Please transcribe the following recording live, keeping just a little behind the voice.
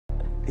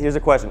here's a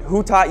question.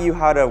 Who taught you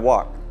how to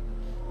walk?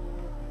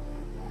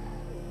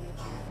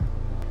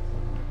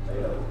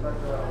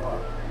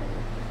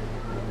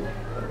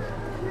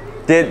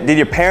 Did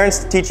your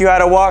parents teach you how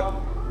to walk?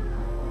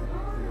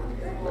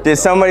 Did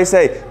somebody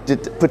say,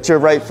 put your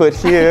right foot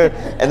here,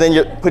 and then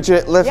you put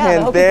your left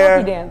hand there?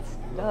 Yeah,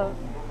 the hokey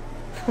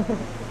pokey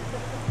dance.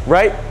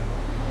 Right?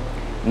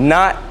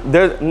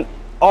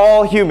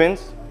 All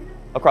humans,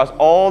 across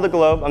all the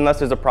globe, unless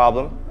there's a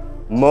problem,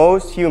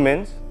 most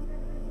humans,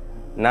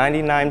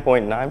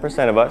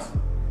 99.9% of us,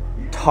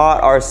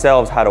 taught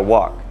ourselves how to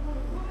walk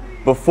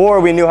before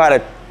we knew how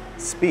to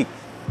speak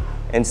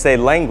and say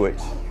language.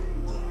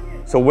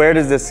 So where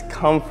does this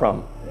come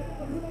from?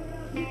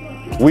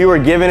 We were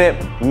given it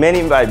many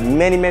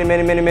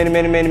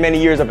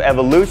years of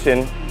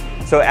evolution.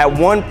 So at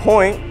one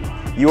point,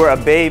 you were a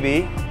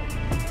baby.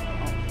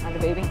 I'm a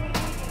baby.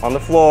 On the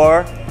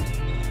floor,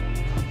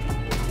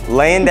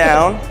 laying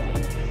down,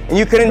 and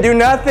you couldn't do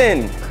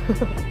nothing.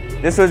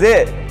 This was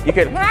it. You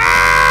could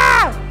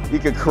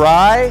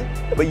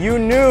cry, but you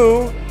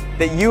knew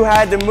that you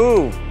had to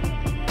move.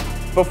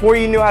 Before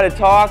you knew how to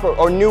talk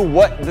or knew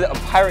what a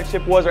pirate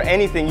ship was or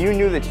anything, you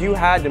knew that you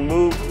had to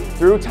move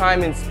through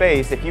time and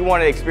space if you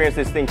wanted to experience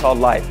this thing called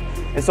life.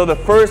 And so the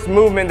first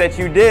movement that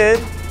you did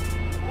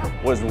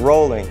was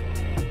rolling.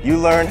 You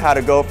learned how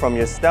to go from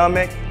your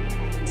stomach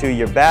to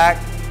your back,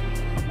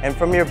 and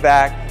from your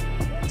back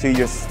to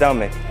your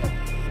stomach.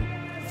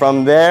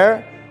 From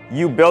there,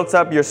 you built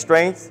up your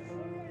strength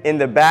in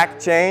the back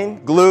chain,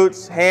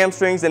 glutes,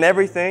 hamstrings, and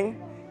everything.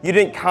 You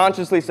didn't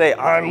consciously say,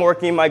 I'm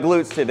working my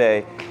glutes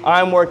today.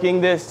 I'm working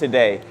this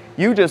today.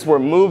 You just were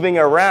moving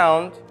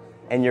around,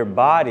 and your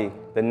body,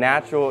 the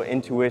natural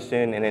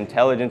intuition and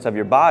intelligence of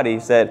your body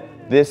said,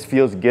 this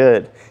feels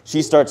good.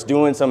 She starts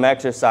doing some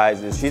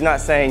exercises. She's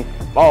not saying,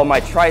 oh, my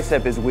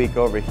tricep is weak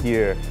over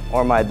here,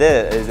 or my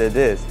this is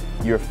this.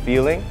 You're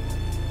feeling,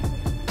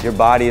 your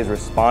body is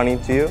responding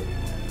to you,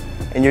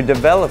 and you're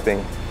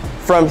developing.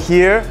 From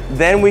here,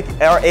 then we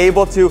are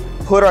able to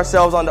put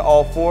ourselves onto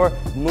all four,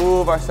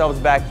 move ourselves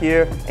back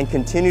here, and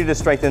continue to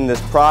strengthen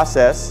this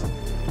process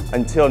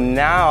until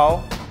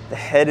now the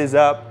head is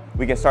up,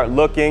 we can start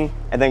looking,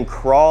 and then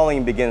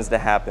crawling begins to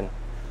happen.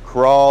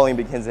 Crawling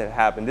begins to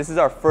happen. This is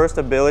our first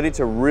ability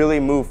to really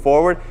move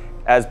forward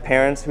as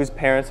parents. Who's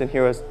parents in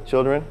here as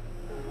children?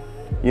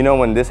 You know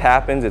when this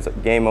happens, it's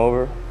game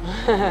over.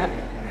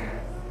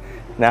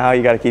 Now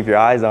you got to keep your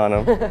eyes on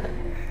them.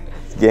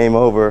 It's game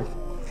over.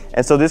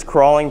 And so this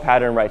crawling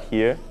pattern right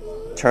here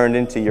turned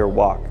into your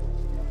walk.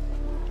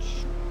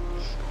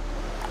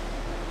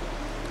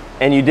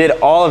 And you did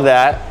all of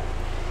that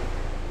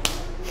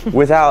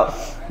without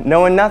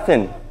knowing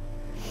nothing.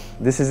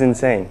 This is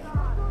insane.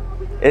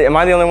 Am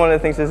I the only one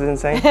that thinks this is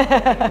insane?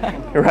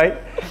 Right?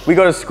 We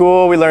go to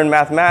school, we learn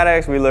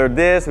mathematics, we learn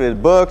this, we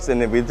have books,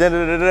 and then we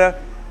da-da-da-da.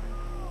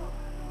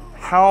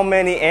 How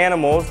many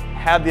animals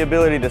have the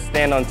ability to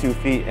stand on 2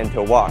 feet and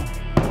to walk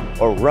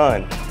or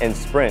run and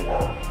sprint?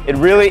 It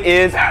really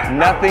is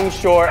nothing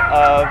short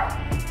of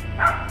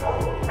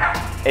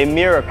a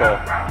miracle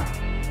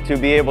to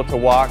be able to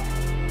walk,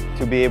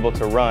 to be able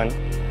to run.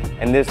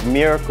 And this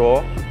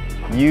miracle,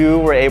 you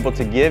were able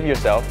to give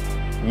yourself.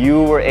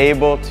 You were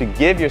able to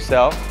give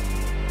yourself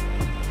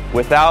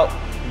without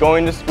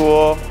going to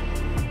school,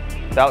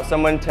 without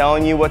someone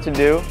telling you what to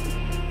do.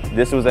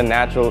 This was a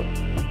natural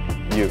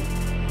you.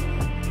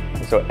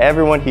 So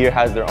everyone here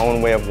has their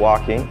own way of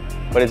walking,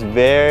 but it's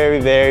very,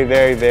 very,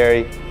 very,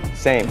 very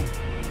same.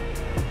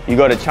 You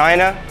go to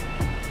China,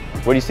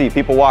 what do you see?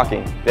 People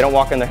walking. They don't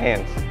walk on their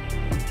hands.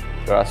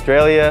 Go to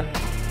Australia,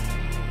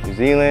 New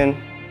Zealand,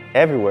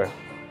 everywhere.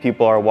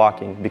 People are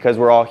walking because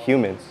we're all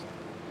humans.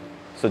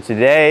 So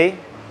today,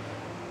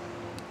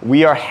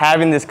 we are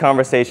having this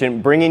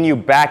conversation, bringing you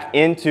back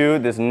into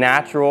this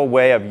natural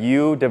way of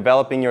you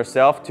developing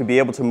yourself to be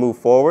able to move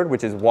forward,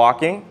 which is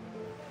walking.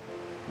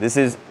 This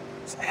is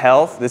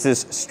health, this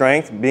is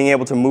strength, being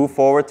able to move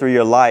forward through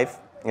your life,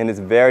 and it's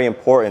very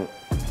important.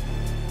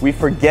 We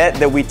forget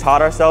that we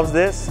taught ourselves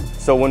this,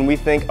 so when we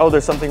think, oh,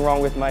 there's something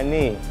wrong with my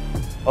knee,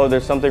 oh,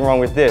 there's something wrong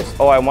with this,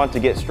 oh, I want to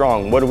get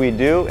strong, what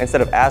do?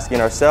 Instead of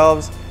asking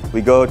ourselves,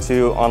 we go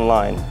to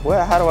online.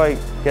 Well, how do I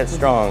get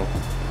strong?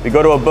 We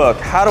go to a book.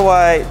 How do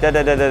I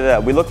da-da-da-da-da?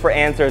 We look for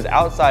answers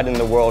outside in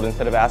the world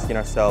instead of asking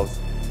ourselves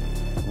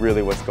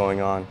really what's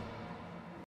going on.